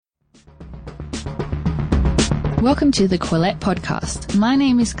Welcome to the Quillette podcast. My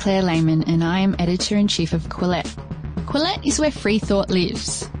name is Claire Lehman and I am Editor-in-Chief of Quillette. Quillette is where free thought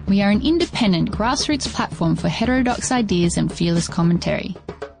lives. We are an independent grassroots platform for heterodox ideas and fearless commentary.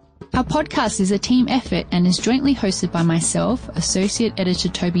 Our podcast is a team effort and is jointly hosted by myself, Associate Editor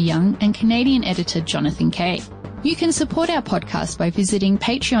Toby Young, and Canadian Editor Jonathan Kay. You can support our podcast by visiting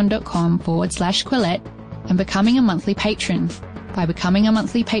patreon.com/Quillette and becoming a monthly patron. By becoming a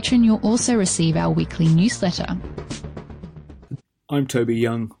monthly patron, you'll also receive our weekly newsletter. I'm Toby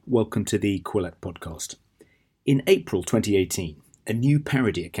Young. Welcome to the Quillette podcast. In April 2018, a new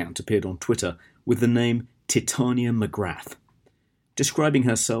parody account appeared on Twitter with the name Titania McGrath. Describing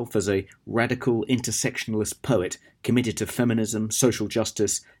herself as a radical intersectionalist poet committed to feminism, social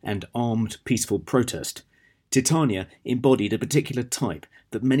justice, and armed peaceful protest, Titania embodied a particular type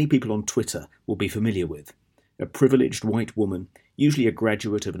that many people on Twitter will be familiar with. A privileged white woman, usually a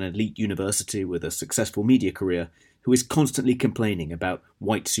graduate of an elite university with a successful media career, who is constantly complaining about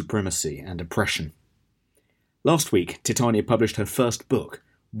white supremacy and oppression. Last week, Titania published her first book,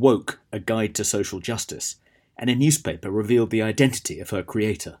 Woke, A Guide to Social Justice, and a newspaper revealed the identity of her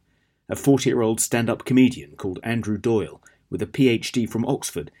creator, a 40-year-old stand-up comedian called Andrew Doyle, with a PhD from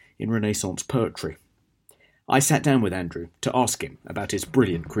Oxford in Renaissance poetry. I sat down with Andrew to ask him about his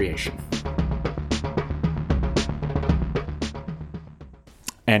brilliant creation.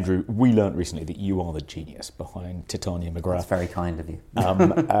 Andrew, we learnt recently that you are the genius behind Titania McGrath. That's very kind of you.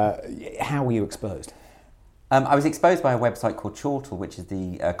 How were you exposed? I was exposed by a website called Chortle, which is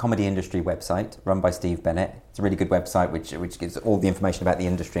the comedy industry website run by Steve Bennett. It's a really good website which gives all the information about the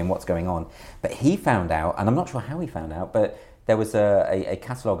industry and what's going on. But he found out, and I'm not sure how he found out, but there was a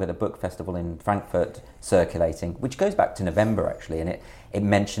catalogue at a book festival in Frankfurt circulating, which goes back to November actually, and it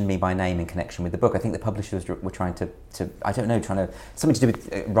mentioned me by name in connection with the book. I think the publishers were trying to something to do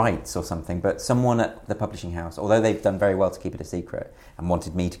with rights or something, but someone at the publishing house, although they've done very well to keep it a secret and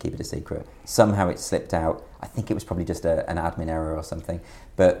wanted me to keep it a secret, somehow it slipped out. I think it was probably just an admin error or something,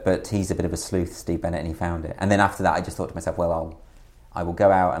 but he's a bit of a sleuth, Steve Bennett, and he found it. And then after that I just thought to myself, well, I will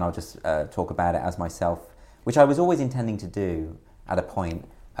go out and I'll just talk about it as myself, which I was always intending to do at a point,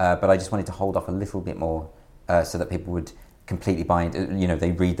 but I just wanted to hold off a little bit more so that people would completely buy into,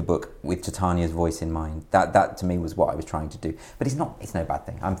 they read the book with Titania's voice in mind. That to me was what I was trying to do. But it's no bad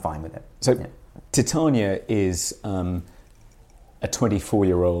thing. I'm fine with it. So yeah. Titania is a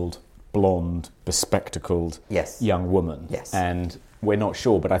 24-year-old, blonde, bespectacled young woman. Yes. And we're not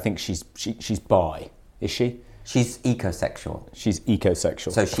sure, but I think she's bi. Is she? She's ecosexual. She's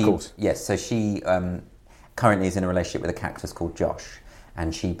ecosexual, so of course. Yes, so she currently is in a relationship with a cactus called Josh,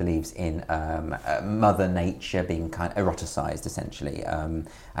 and she believes in Mother Nature being kind of eroticized, essentially,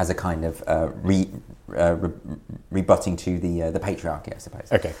 as a kind of rebutting to the patriarchy, I suppose.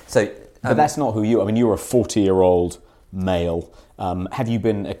 Okay. So, but that's not who you are. I mean, you're a 40-year-old male. Have you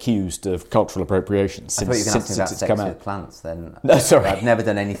been accused of cultural appropriation since it's come out? I thought you were going to ask me about sex with plants, then. No, sorry. I've never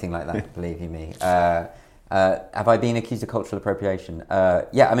done anything like that, believe you me. Have I been accused of cultural appropriation?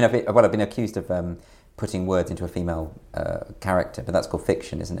 Yeah, I mean, I've been accused of putting words into a female character, but that's called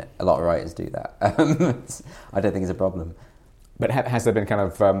fiction, isn't it? A lot of writers do that. I don't think it's a problem. But has there been kind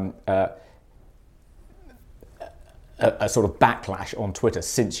of a sort of backlash on Twitter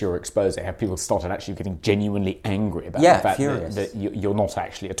since your exposure? Have people started actually getting genuinely angry about the fact that you're not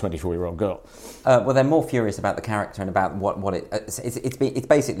actually a 24-year-old girl? Well, they're more furious about the character and about what it's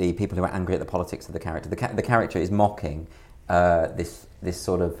basically people who are angry at the politics of the character. The character is mocking this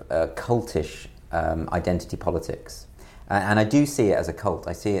sort of cultish identity politics, and I do see it as a cult.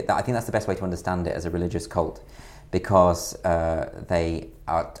 I think that's the best way to understand it, as a religious cult, because they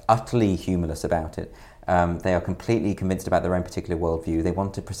are utterly humorless about it. They are completely convinced about their own particular worldview. They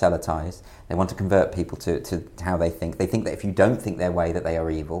want to proselytize. They want to convert people to how they think. They think that if you don't think their way, that they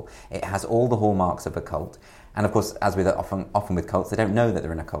are evil. It has all the hallmarks of a cult. And of course, as with often with cults, they don't know that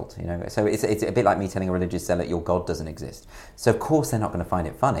they're in a cult. So it's a bit like me telling a religious zealot your God doesn't exist. So of course they're not going to find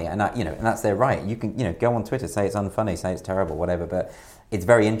it funny, and and that's their right. You can go on Twitter, say it's unfunny, say it's terrible, whatever. But it's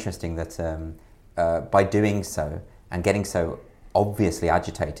very interesting that by doing so and getting so obviously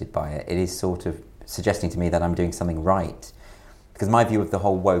agitated by it, it is sort of suggesting to me that I'm doing something right. Because my view of the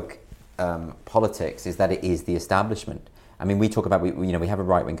whole woke politics is that it is the establishment. I mean, we talk about, we have a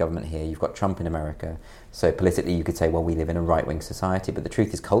right-wing government here. You've got Trump in America. So politically, you could say, well, we live in a right-wing society. But the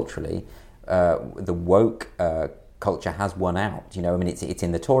truth is, culturally, the woke culture has won out. I mean, it's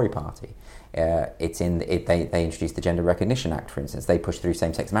in the Tory party. They introduced the Gender Recognition Act, for instance. They pushed through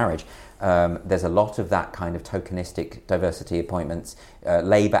same-sex marriage. There's a lot of that kind of tokenistic diversity appointments.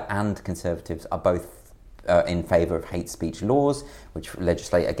 Labour and Conservatives are both in favour of hate speech laws, which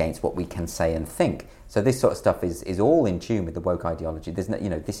legislate against what we can say and think. So this sort of stuff is all in tune with the woke ideology. There's no,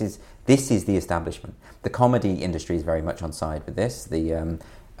 this is the establishment. The comedy industry is very much on side with this. The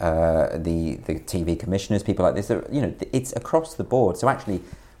TV commissioners, people like this, it's across the board. So actually,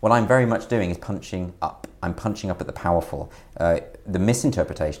 what I'm very much doing is punching up. I'm punching up at the powerful. The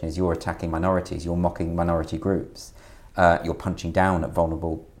misinterpretation is you're attacking minorities, you're mocking minority groups, you're punching down at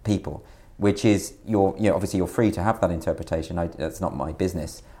vulnerable people, which is obviously you're free to have that interpretation. That's not my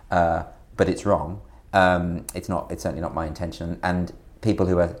business, but it's wrong. It's certainly not my intention, and people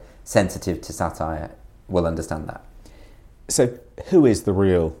who are sensitive to satire will understand that. So, who is the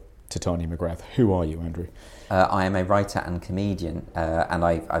real Titania McGrath? Who are you, Andrew? I am a writer and comedian, and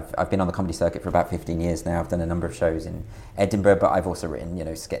I've been on the comedy circuit for about 15 years now. I've done a number of shows in Edinburgh, but I've also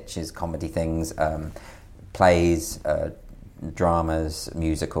written, sketches, comedy things, plays, dramas,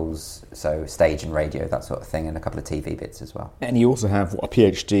 musicals, so stage and radio, that sort of thing, and a couple of TV bits as well. And you also have a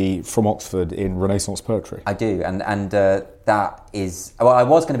PhD from Oxford in Renaissance poetry. I do, and that is... Well, I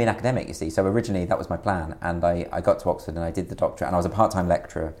was going to be an academic, you see, so originally that was my plan, and I got to Oxford and I did the doctorate, and I was a part-time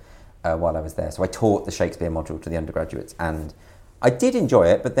lecturer while I was there. So I taught the Shakespeare module to the undergraduates, and I did enjoy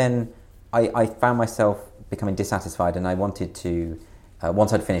it, but then I found myself becoming dissatisfied, and I wanted to...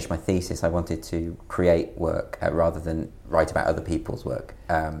 once I'd finished my thesis, I wanted to create work rather than write about other people's work.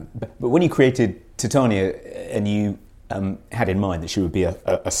 But when you created Titania and you had in mind that she would be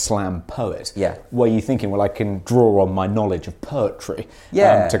a slam poet, were you thinking, well, I can draw on my knowledge of poetry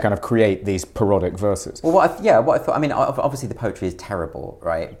to kind of create these parodic verses? Well, what I thought, I mean, obviously the poetry is terrible,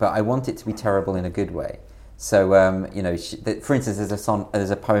 right? But I want it to be terrible in a good way. So, for instance,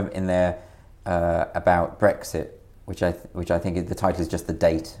 there's a poem in there about Brexit, which I think the title is just the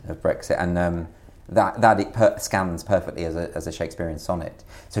date of Brexit, and that it scans perfectly as a Shakespearean sonnet.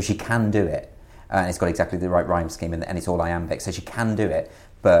 So she can do it, and it's got exactly the right rhyme scheme, and it's all iambic. So she can do it,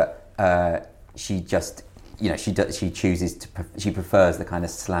 but she just, she prefers the kind of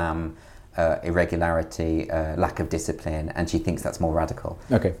slam, irregularity, lack of discipline, and she thinks that's more radical.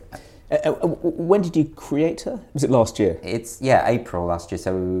 Okay. When did you create her? Was it last year? It's April last year,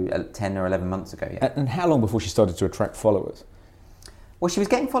 so 10 or 11 months ago. Yeah. And how long before she started to attract followers? Well, she was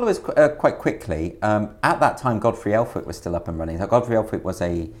getting followers quite quickly. At that time, Godfrey Elphick was still up and running. So Godfrey Elphick was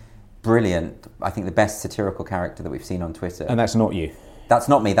a brilliant, I think the best satirical character that we've seen on Twitter. And that's not you? That's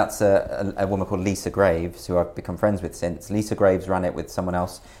not me. That's a woman called Lisa Graves, who I've become friends with since. Lisa Graves ran it with someone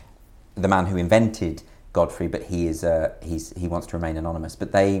else, the man who invented Godfrey, but he wants to remain anonymous.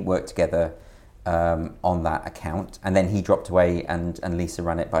 But they worked together on that account, and then he dropped away, and Lisa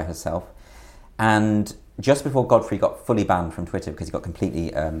ran it by herself. And just before Godfrey got fully banned from Twitter because he got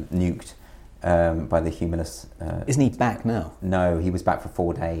completely nuked by the humanists. Isn't he back now? No, he was back for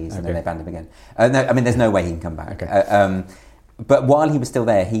 4 days, and then they banned him again. No, I mean, there's no way he can come back. Okay. But while he was still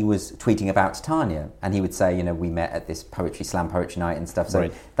there, he was tweeting about Titania, and he would say, we met at this slam poetry night and stuff.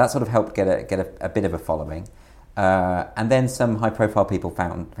 So that sort of helped get a bit of a following. And then some high-profile people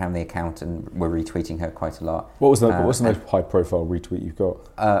found the account and were retweeting her quite a lot. What's the most high-profile retweet you've got?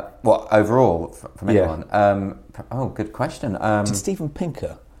 What overall from anyone? Good question. Did Steven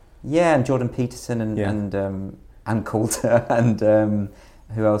Pinker? Yeah, and Jordan Peterson and Ann Coulter and.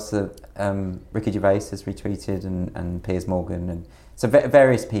 Who else? Ricky Gervais has retweeted, and Piers Morgan, and so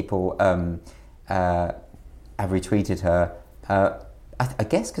various people have retweeted her. I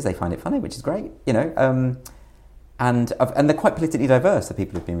guess because they find it funny, which is great, and they're quite politically diverse. The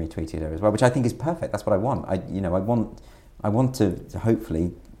people who've been retweeted her as well, which I think is perfect. That's what I want. I want to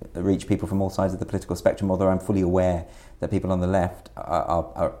hopefully reach people from all sides of the political spectrum. Although I'm fully aware that people on the left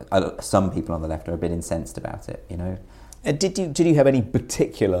some people on the left are a bit incensed about it. Did you have any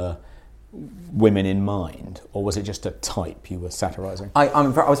particular women in mind, or was it just a type you were satirising? I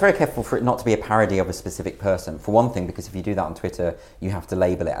was very careful for it not to be a parody of a specific person. For one thing, because if you do that on Twitter, you have to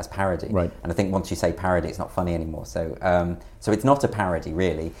label it as parody. Right. And I think once you say parody, it's not funny anymore. So it's not a parody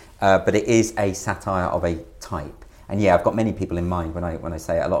really, but it is a satire of a type. And yeah, I've got many people in mind when I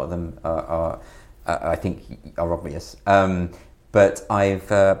say it. A lot of them are I think are obvious. But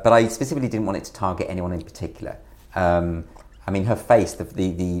I specifically didn't want it to target anyone in particular. I mean, her face,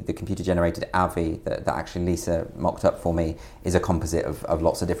 the computer-generated Avi that actually Lisa mocked up for me, is a composite of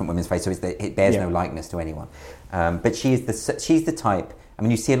lots of different women's faces, so it bears no likeness to anyone. But she's the type. I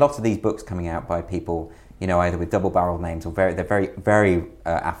mean, you see a lot of these books coming out by people, either with double-barreled names or they're very, very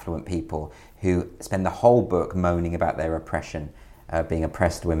affluent people who spend the whole book moaning about their oppression, being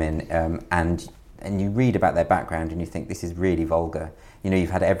oppressed women, and you read about their background and you think this is really vulgar.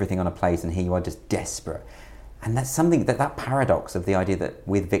 You've had everything on a plate, and here you are just desperate. And that's something that paradox of the idea that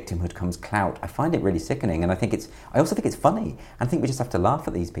with victimhood comes clout, I find it really sickening. And I also think it's funny. And I think we just have to laugh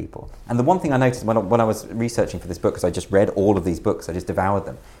at these people. And the one thing I noticed when I was researching for this book, because I just read all of these books, I just devoured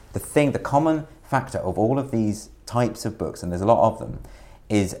them. The common factor of all of these types of books, and there's a lot of them,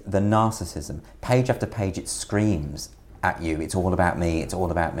 is the narcissism. Page after page, it screams at you. It's all about me. It's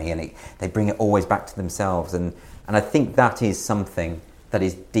all about me. And they bring it always back to themselves. And I think that is something that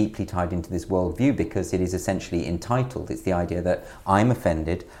is deeply tied into this worldview, because it is essentially entitled. It's the idea that I'm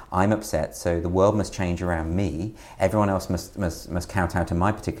offended, I'm upset, so the world must change around me. Everyone else must kowtow to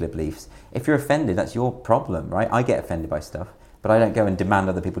my particular beliefs. If you're offended, that's your problem, right? I get offended by stuff, but I don't go and demand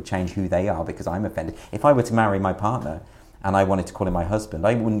other people change who they are because I'm offended. If I were to marry my partner and I wanted to call him my husband,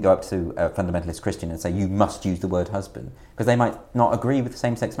 I wouldn't go up to a fundamentalist Christian and say, you must use the word husband, because they might not agree with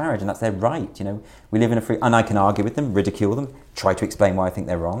same-sex marriage, and that's their right. We live in a free... And I can argue with them, ridicule them, try to explain why I think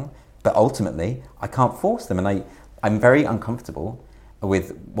they're wrong, but ultimately, I can't force them, and I'm very uncomfortable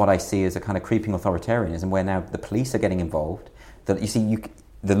with what I see as a kind of creeping authoritarianism, where now the police are getting involved. That you see,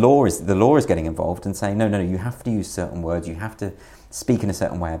 the law is getting involved and saying, no, you have to use certain words, you have to speak in a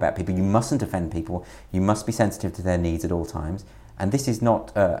certain way about people, you mustn't offend people, you must be sensitive to their needs at all times, and this is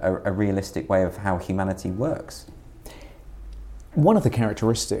not a realistic way of how humanity works. One of the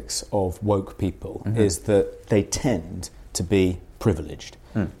characteristics of woke people is that they tend to be privileged.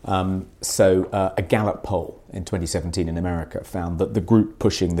 So a Gallup poll in 2017 in America found that the group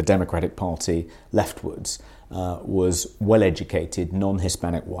pushing the Democratic Party leftwards was well-educated,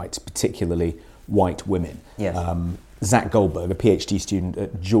 non-Hispanic whites, particularly white women. Yes. Zach Goldberg, a PhD student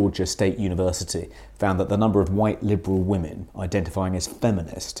at Georgia State University, found that the number of white liberal women identifying as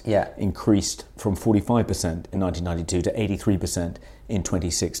feminist increased from 45% in 1992 to 83% in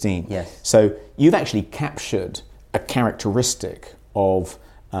 2016. Yes. So you've actually captured a characteristic of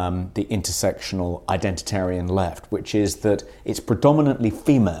the intersectional identitarian left, which is that it's predominantly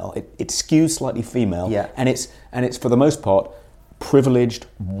female. It skews slightly female, and it's for the most part privileged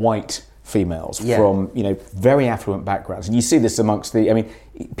white females from very affluent backgrounds, and you see this amongst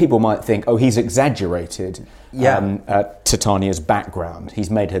people might think, oh, he's exaggerated Titania's background. He's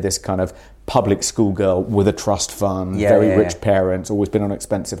made her this kind of public school girl with a trust fund, very rich parents, always been on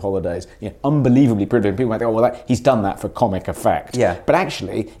expensive holidays, unbelievably privileged. People might think, oh, well, he's done that for comic effect. But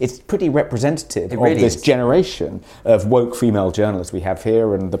actually, it's pretty representative of this generation of woke female journalists we have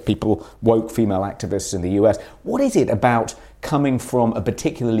here, and the woke female activists in the US. What is it about coming from a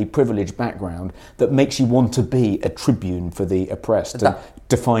particularly privileged background that makes you want to be a tribune for the oppressed and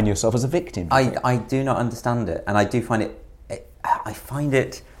define yourself as a victim? I do not understand it, and I do find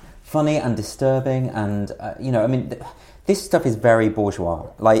it funny and disturbing, and this stuff is very bourgeois.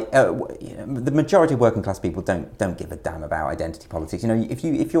 The majority of working class people don't give a damn about identity politics.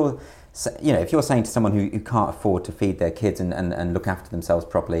 If you're saying to someone who can't afford to feed their kids and look after themselves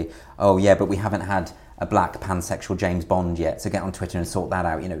properly, oh yeah, but we haven't had a black pansexual James Bond yet, so get on Twitter and sort that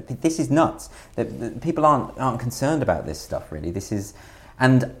out. This is nuts. People aren't concerned about this stuff, really.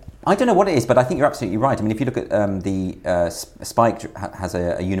 And I don't know what it is, but I think you're absolutely right. If you look at Spike has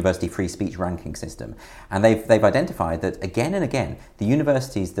a university free speech ranking system, and they've identified that again and again, the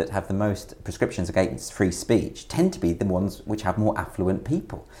universities that have the most prescriptions against free speech tend to be the ones which have more affluent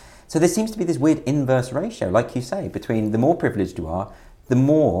people. So there seems to be this weird inverse ratio, like you say, between the more privileged you are, the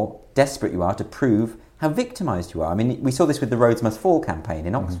more desperate you are to prove how victimised you are. We saw this with the Rhodes Must Fall campaign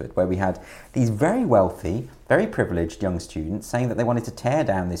in Oxford, where we had these very wealthy, very privileged young students saying that they wanted to tear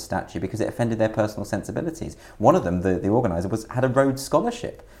down this statue because it offended their personal sensibilities. One of them, the organiser, had a Rhodes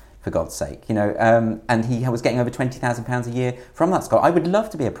Scholarship, for God's sake, and he was getting over £20,000 a year from that scholar. I would love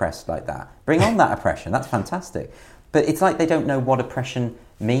to be oppressed like that. Bring on that oppression. That's fantastic. But it's like they don't know what oppression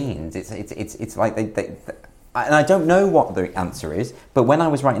means. It's like they and I don't know what the answer is, but when I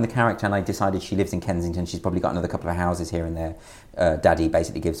was writing the character and I decided she lives in Kensington, she's probably got another couple of houses here and there, Daddy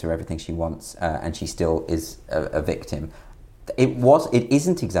basically gives her everything she wants, and she still is a victim. It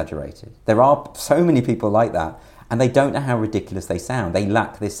isn't exaggerated. There are so many people like that, and they don't know how ridiculous they sound. They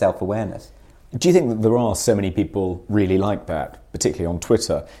lack this self-awareness. Do you think that there are so many people really like that, particularly on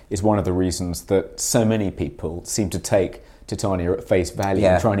Twitter, is one of the reasons that so many people seem to take Titania at face value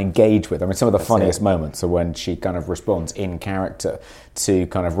and try and engage with her? Some of the funniest moments are when she kind of responds in character to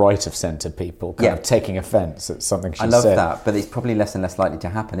kind of right-of-centre people kind of taking offence at something she said. I love that, but it's probably less and less likely to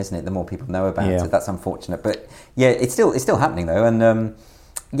happen, isn't it? The more people know about it, that's unfortunate. But it's still happening though, and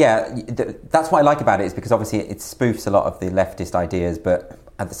that's what I like about it, is because obviously it spoofs a lot of the leftist ideas, but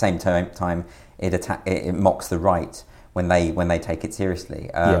at the same time it mocks the right. when they take it seriously.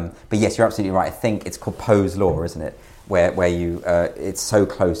 But yes, you're absolutely right. I think it's called Poe's law, isn't it? Where you it's so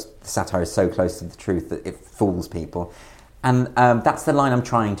close, the satire is so close to the truth that it fools people. And that's the line I'm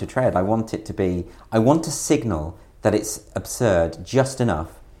trying to tread. I want to signal that it's absurd just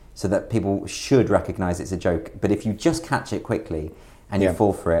enough so that people should recognise it's a joke. But if you just catch it quickly and you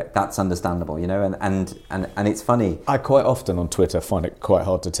fall for it, that's understandable, and it's funny. I quite often on Twitter find it quite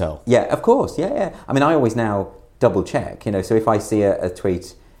hard to tell. Yeah, of course, yeah. I mean, I always now double check, so if I see a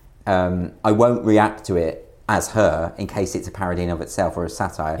tweet, I won't react to it as her in case it's a parody in of itself or a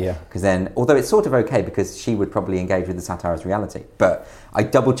satire. Yeah. Because then, although it's sort of okay because she would probably engage with the satire as reality, but I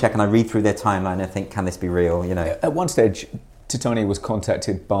double check and I read through their timeline and I think, can this be real? At one stage, Titania was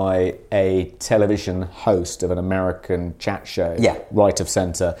contacted by a television host of an American chat show, right of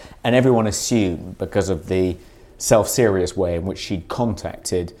centre, and everyone assumed because of the self-serious way in which she'd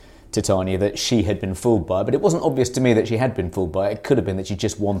contacted Titania that she had been fooled by it, but it wasn't obvious to me that she had been fooled by it. It could have been that she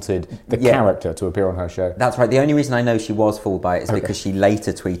just wanted the character to appear on her show. That's right. The only reason I know she was fooled by it is because she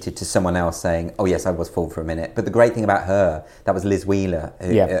later tweeted to someone else saying, oh yes, I was fooled for a minute. But the great thing about her, that was Liz Wheeler.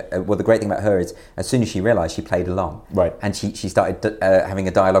 Well, the great thing about her is as soon as she realised, she played along. Right. And she started having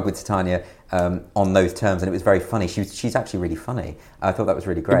a dialogue with Titania on those terms, and it was very funny. She's actually really funny. I thought that was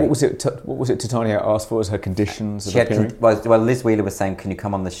really great. What was it Titania asked for as her conditions of appearing? Well, Liz Wheeler was saying, can you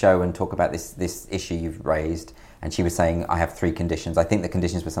come on the show and talk about this issue you've raised? And she was saying, I have 3 conditions. I think the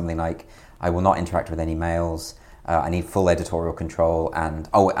conditions were something like, I will not interact with any males, I need full editorial control, and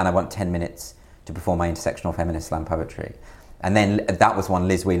I want 10 minutes to perform my intersectional feminist slam poetry. And then that was one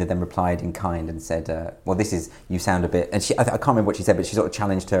Liz Wheeler then replied in kind and said, well, you sound a bit... And I can't remember what she said, but she sort of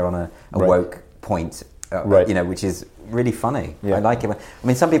challenged her on a woke point, which is really funny. Yeah. I like it. I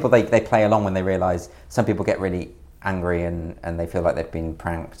mean, some people, they play along when they realise, some people get really angry and they feel like they've been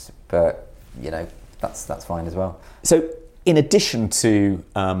pranked, but, that's fine as well. So, in addition to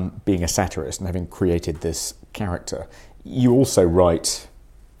being a satirist and having created this character, you also write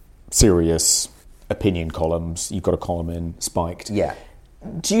serious opinion columns. You've got a column in Spiked. Yeah.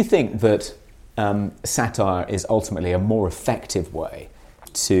 Do you think that satire is ultimately a more effective way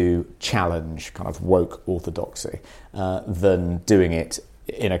to challenge kind of woke orthodoxy than doing it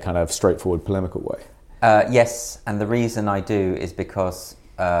in a kind of straightforward polemical way? Yes, and the reason I do is because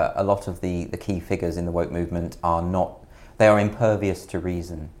a lot of the key figures in the woke movement they are impervious to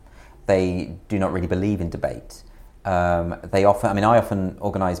reason. They do not really believe in debate. I often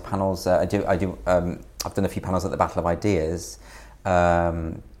organise panels. I've done a few panels at the Battle of Ideas,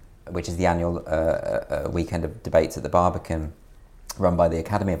 which is the annual weekend of debates at the Barbican, run by the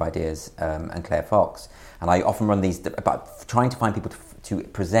Academy of Ideas and Claire Fox. And I often run these about trying to find people to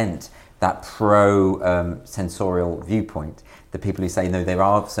present that pro-sensorial viewpoint. The people who say, no, there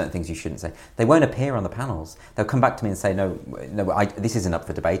are certain things you shouldn't say. They won't appear on the panels. They'll come back to me and say, no, this isn't up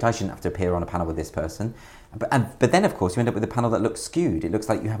for debate. I shouldn't have to appear on a panel with this person. But then, of course, you end up with a panel that looks skewed. It looks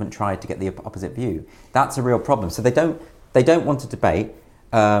like you haven't tried to get the opposite view. That's a real problem. So they don't want to debate.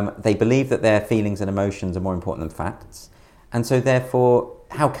 They believe that their feelings and emotions are more important than facts. And so, therefore,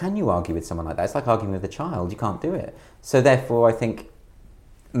 how can you argue with someone like that? It's like arguing with a child. You can't do it. So, therefore, I think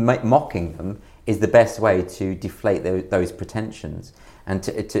mocking them is the best way to deflate those pretensions and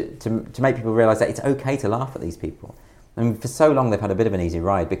to make people realise that it's okay to laugh at these people. I mean, for so long they've had a bit of an easy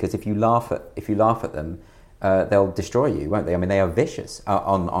ride because if you laugh at them, they'll destroy you, won't they? I mean, they are vicious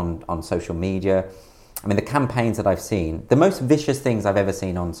on social media. I mean, the campaigns that I've seen, the most vicious things I've ever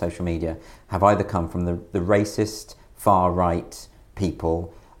seen on social media have either come from the racist, far-right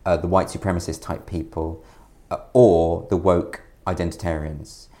people, the white supremacist type people, or the woke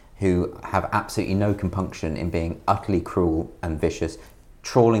identitarians who have absolutely no compunction in being utterly cruel and vicious,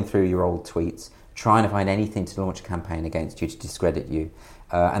 trawling through your old tweets, trying to find anything to launch a campaign against you to discredit you.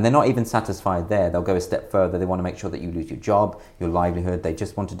 And they're not even satisfied there. They'll go a step further. They want to make sure that you lose your job, your livelihood. They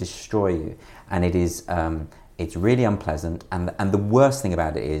just want to destroy you. And it's really unpleasant. And the worst thing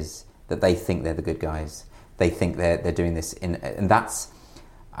about it is that they think they're the good guys. They think they're doing this and that's...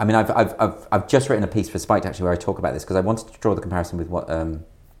 I mean, I've just written a piece for Spiked actually where I talk about this because I wanted to draw the comparison with what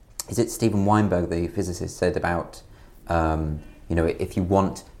is it Steven Weinberg, the physicist, said about if you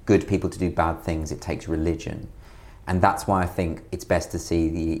want good people to do bad things, it takes religion, and that's why I think it's best to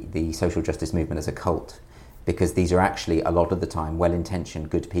see the social justice movement as a cult, because these are actually a lot of the time well-intentioned,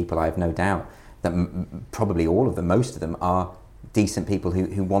 good people. I have no doubt that probably all of them, most of them, are decent people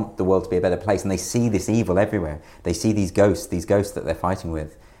who want the world to be a better place, and they see this evil everywhere. They see these ghosts that they're fighting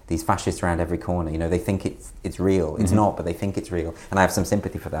with, these fascists around every corner. They think it's real. It's not, but they think it's real, and I have some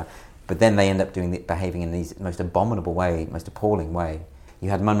sympathy for that. But then they end up behaving in these most abominable way, most appalling way. You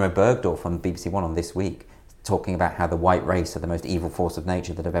had Munro Bergdorf on BBC One on This Week talking about how the white race are the most evil force of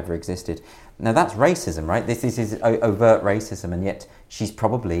nature that have ever existed. Now that's racism, right? This is overt racism, and yet she's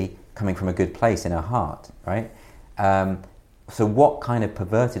probably coming from a good place in her heart, right? So what kind of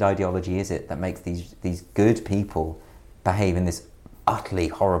perverted ideology is it that makes these good people behave in this utterly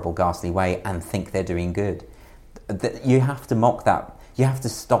horrible, ghastly way and think they're doing good? You have to mock that. You have to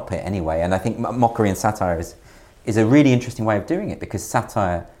stop it anyway. And I think mockery and satire is a really interesting way of doing it, because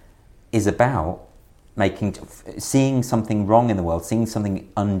satire is about seeing something wrong in the world, seeing something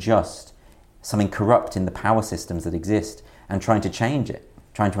unjust, something corrupt in the power systems that exist, and trying to change it,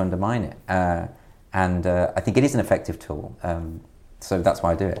 trying to undermine it. And I think it is an effective tool. So that's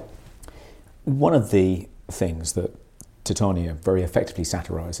why I do it. One of the things that Titania very effectively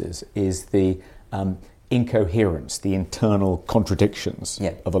satirises is the incoherence, the internal contradictions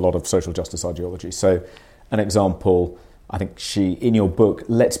of a lot of social justice ideology. So an example, I think in your book,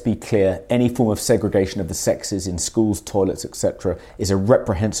 let's be clear, any form of segregation of the sexes in schools, toilets, etc. is a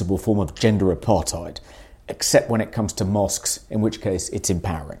reprehensible form of gender apartheid, except when it comes to mosques, in which case it's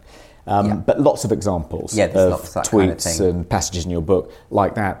empowering. But lots of examples of tweets kind of and passages in your book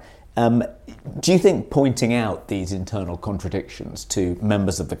like that. Do you think pointing out these internal contradictions to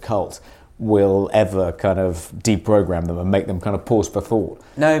members of the cult will ever kind of deprogram them and make them kind of pause for thought?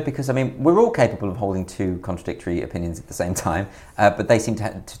 No, because I mean, we're all capable of holding two contradictory opinions at the same time, but they seem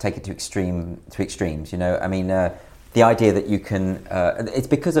to take it to extremes. You know, I mean, the idea that you can, it's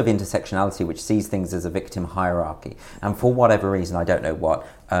because of intersectionality, which sees things as a victim hierarchy, and for whatever reason, I don't know what,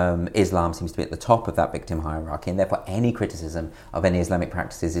 Islam seems to be at the top of that victim hierarchy, and therefore any criticism of any Islamic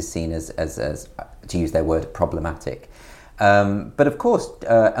practices is seen as to use their word, problematic. But of course,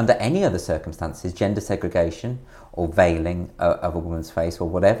 under any other circumstances, gender segregation or veiling of a woman's face or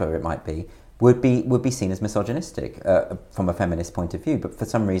whatever it might be would be seen as misogynistic from a feminist point of view. But for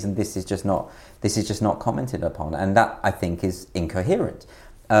some reason, this is just not commented upon, and that I think is incoherent.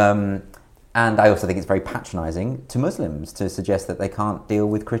 And I also think it's very patronising to Muslims to suggest that they can't deal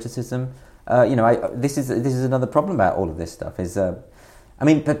with criticism. This is another problem about all of this stuff.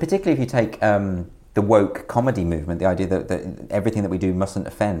 But particularly if you take the woke comedy movement, the idea that everything that we do mustn't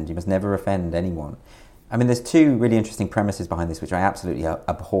offend. You must never offend anyone. I mean, there's two really interesting premises behind this, which I absolutely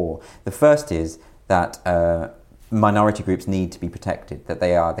abhor. The first is that minority groups need to be protected, that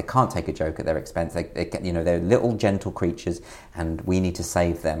they can't take a joke at their expense. They're little gentle creatures, and we need to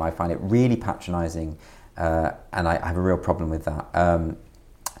save them. I find it really patronising, and I have a real problem with that.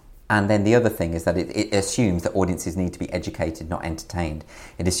 And then the other thing is that it assumes that audiences need to be educated, not entertained.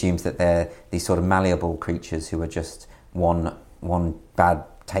 It assumes that they're these sort of malleable creatures who are just one bad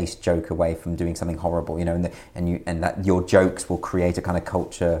taste joke away from doing something horrible, and that your jokes will create a kind of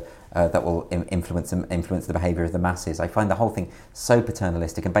culture that will influence the behaviour of the masses. I find the whole thing so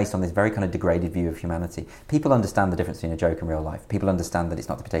paternalistic and based on this very kind of degraded view of humanity. People understand the difference between a joke and real life. People understand that it's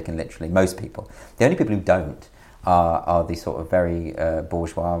not to be taken literally. Most people. The only people who don't are these sort of very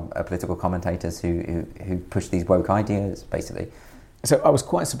bourgeois political commentators who push these woke ideas, basically. So I was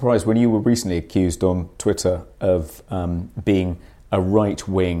quite surprised when you were recently accused on Twitter of being a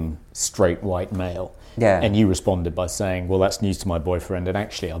right-wing, straight white male. Yeah. And you responded by saying, well, that's news to my boyfriend, and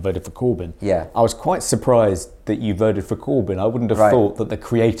actually I voted for Corbyn. Yeah. I was quite surprised that you voted for Corbyn. I wouldn't have thought that the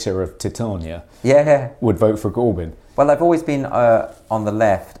creator of Titania would vote for Corbyn. Well, I've always been on the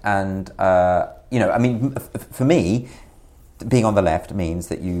left, and for me, being on the left means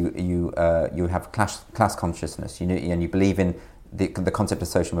that you have class consciousness, and you believe in the concept of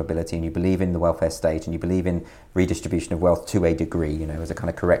social mobility, and you believe in the welfare state, and you believe in redistribution of wealth to a degree, as a kind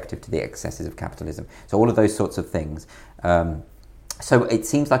of corrective to the excesses of capitalism. So all of those sorts of things. So it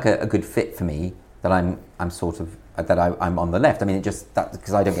seems like a good fit for me that I'm on the left. I mean,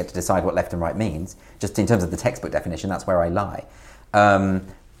 because I don't get to decide what left and right means. Just in terms of the textbook definition, that's where I lie.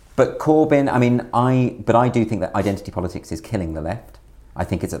 But Corbyn, I do think that identity politics is killing the left. I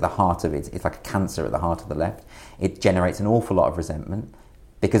think it's at the heart of it. It's like a cancer at the heart of the left. It generates an awful lot of resentment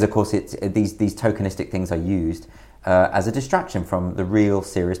because, of course, these tokenistic things are used as a distraction from the real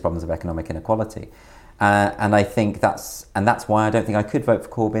serious problems of economic inequality. And I think that's why I don't think I could vote for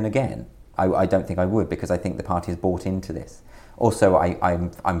Corbyn again. I don't think I would, because I think the party has bought into this. Also,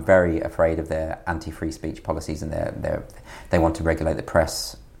 I'm very afraid of their anti-free speech policies, and they want to regulate the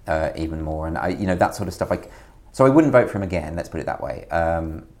press even more, and that sort of stuff. So I wouldn't vote for him again, let's put it that way.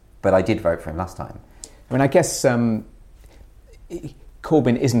 But I did vote for him last time. I mean, I guess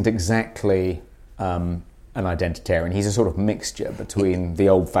Corbyn isn't exactly an identitarian. He's a sort of mixture between the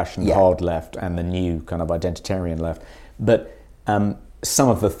old-fashioned hard left and the new kind of identitarian left. But some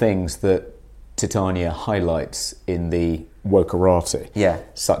of the things that Titania highlights in the wokerati, Yeah.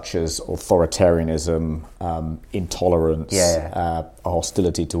 such as authoritarianism, intolerance,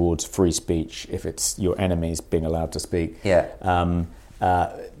 hostility towards free speech, if it's your enemies being allowed to speak. Yeah.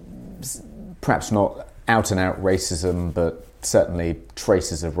 Perhaps not out-and-out racism, but certainly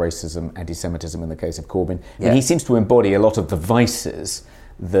traces of racism, anti-Semitism in the case of Corbyn. Yeah. And he seems to embody a lot of the vices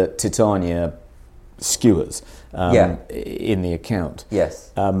that Titania skewers in the account.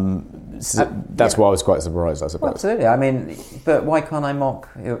 Yes. That's why I was quite surprised, I suppose. Well, absolutely. I mean, but why can't I mock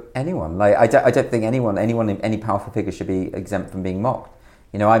anyone? Like, I don't think anyone, any powerful figure should be exempt from being mocked.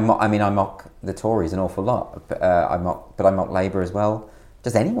 You know, I mock the Tories an awful lot. I mock Labour as well.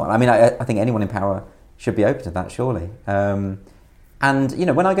 Just anyone. I mean, I think anyone in power should be open to that, surely. And you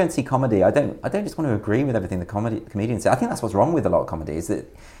know, when I go and see comedy, I don't just want to agree with everything the comedians say. I think that's what's wrong with a lot of comedy, is that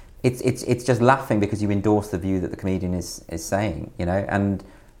it's just laughing because you endorse the view that the comedian is saying, you know. And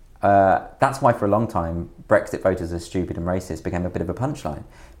that's why for a long time Brexit voters are stupid and racist became a bit of a punchline,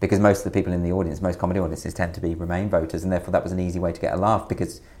 because most of the people in the audience, most comedy audiences, tend to be Remain voters, and therefore that was an easy way to get a laugh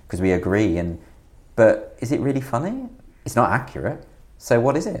because we agree. But is it really funny? It's not accurate. So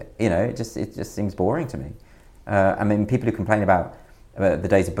what is it? You know, it just seems boring to me. I mean, people who complain about the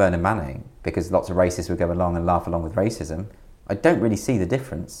days of Bernard Manning because lots of racists would go along and laugh along with racism, I don't really see the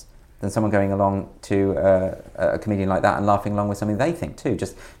difference than someone going along to a comedian like that and laughing along with something they think too.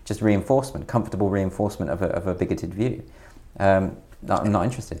 Just reinforcement, comfortable reinforcement of a bigoted view. I'm not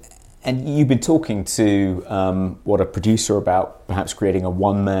interested. And you've been talking to a producer about perhaps creating a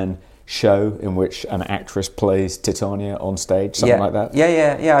one-man show in which an actress plays Titania on stage, something like that?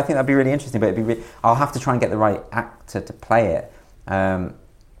 Yeah. I think that'd be really interesting, but I'll have to try and get the right actor to play it.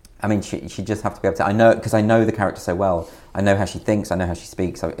 I mean, she just have to be able to. I know, because I know the character so well. I know how she thinks. I know how she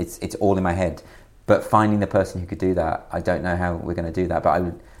speaks. So it's all in my head. But finding the person who could do that, I don't know how we're going to do that. But I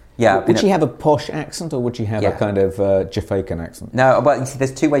would. Yeah. Would she have a posh accent, or would she have a kind of Jafaican accent? No, but you see,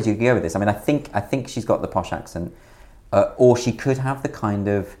 there's two ways you could go with this. I mean, I think she's got the posh accent, or she could have the kind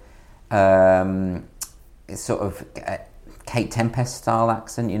of sort of Kate Tempest style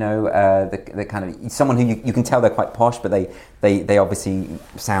accent, you know, the kind of someone who you can tell they're quite posh, but they obviously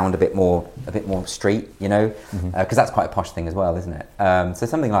sound a bit more street, you know, because that's quite a posh thing as well, isn't it? So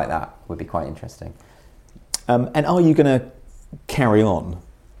something like that would be quite interesting. And are you going to carry on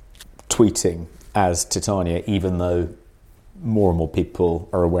tweeting as Titania, even though more and more people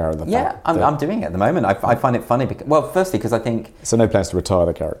are aware of the fact? Yeah, I'm doing it at the moment. I find it funny because, well, firstly because I think... So no plans to retire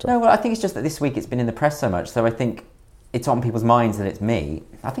the character? No, well, I think it's just that this week it's been in the press so much, so I think it's on people's minds that it's me.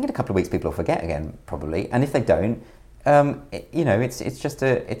 I think in a couple of weeks people will forget again, probably, and if they don't, it's just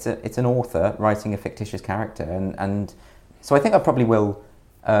an author writing a fictitious character, and so I think I probably will.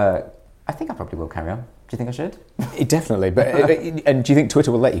 Carry on. Do you think I should? Definitely, but and do you think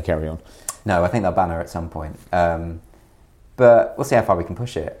Twitter will let you carry on? No, I think they'll ban her at some point. But we'll see how far we can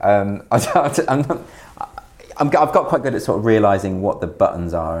push it. I've got quite good at sort of realising what the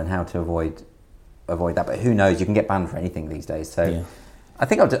buttons are and how to avoid that. But who knows? You can get banned for anything these days. So yeah. I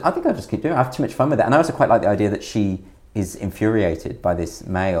think I'll just keep doing it. I have too much fun with it, and I also quite like the idea that she is infuriated by this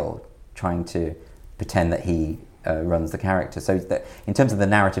male trying to pretend that he runs the character. So that in terms of the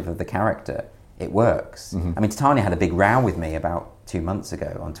narrative of the character, it works. Mm-hmm. I mean, Titania had a big row with me about 2 months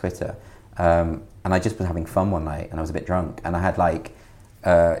ago on Twitter. And I just was having fun one night, and I was a bit drunk, and I had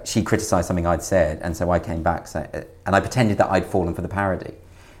she criticised something I'd said, and so I came back, and I pretended that I'd fallen for the parody,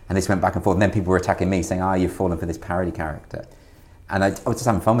 and this went back and forth, and then people were attacking me, saying, you've fallen for this parody character, and I was just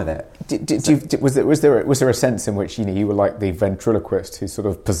having fun with it. Was there a sense in which you were like the ventriloquist who's sort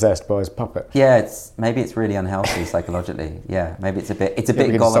of possessed by his puppet? Yeah, maybe it's really unhealthy psychologically. Yeah, maybe it's a bit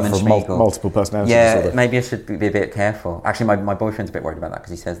Gollum and Schmeagol. Multiple personalities. Yeah, sort of. Maybe I should be a bit careful. Actually, my boyfriend's a bit worried about that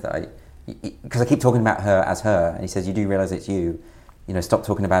because he says that because I keep talking about her as her, and he says, you do realise it's you. You know, stop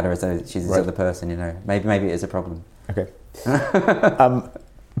talking about her as though she's this other person, you know. Maybe it is a problem. Okay.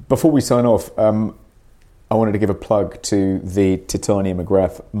 Before we sign off, I wanted to give a plug to the Titania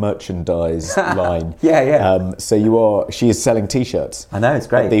McGrath merchandise line. Yeah. She is selling T-shirts. I know, it's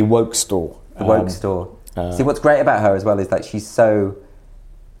great. At the Woke store. The Woke store. See, what's great about her as well is that she's such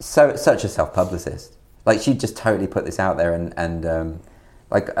a self-publicist. Like, she just totally put this out there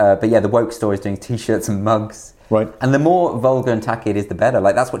but yeah, the Woke store is doing T-shirts and mugs. Right. And the more vulgar and tacky it is, the better.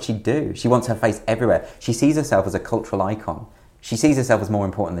 Like, that's what she'd do. She wants her face everywhere. She sees herself as a cultural icon. She sees herself as more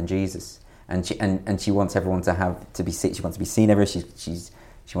important than Jesus. And she wants everyone to be seen. She wants to be seen everywhere.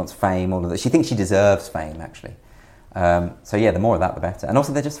 She wants fame, all of that. She thinks she deserves fame, actually. So yeah, the more of that, the better. And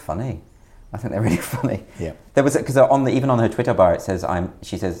also, they're just funny. I think they're really funny. Yeah. There was, because even on her Twitter bio, it says,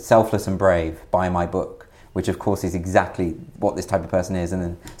 she says, selfless and brave, buy my book, which of course is exactly what this type of person is. And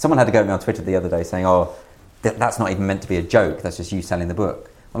then someone had to go at me on Twitter the other day saying, that's not even meant to be a joke, that's just you selling the book.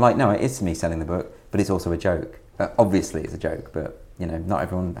 I'm like, no, it is me selling the book, but it's also a joke. Obviously it's a joke, but not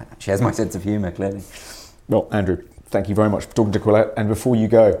everyone shares my sense of humour, clearly. Well, Andrew, thank you very much for talking to Quillette. And before you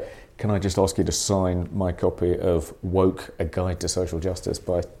go, can I just ask you to sign my copy of Woke, A Guide to Social Justice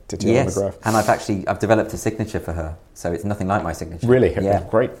by Titania McGrath? And I've developed a signature for her, so it's nothing like my signature. Really? Yeah.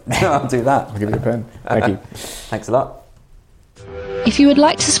 Great. I'll do that. I'll give you a pen. Thank you. Thanks a lot. If you would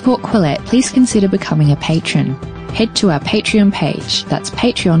like to support Quillette, please consider becoming a patron. Head to our Patreon page. That's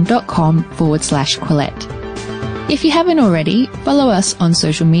patreon.com/Quillette. If you haven't already, follow us on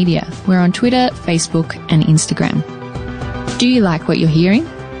social media. We're on Twitter, Facebook, and Instagram. Do you like what you're hearing?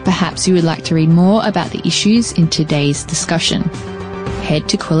 Perhaps you would like to read more about the issues in today's discussion. Head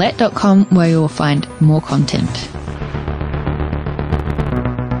to Quillette.com where you will find more content.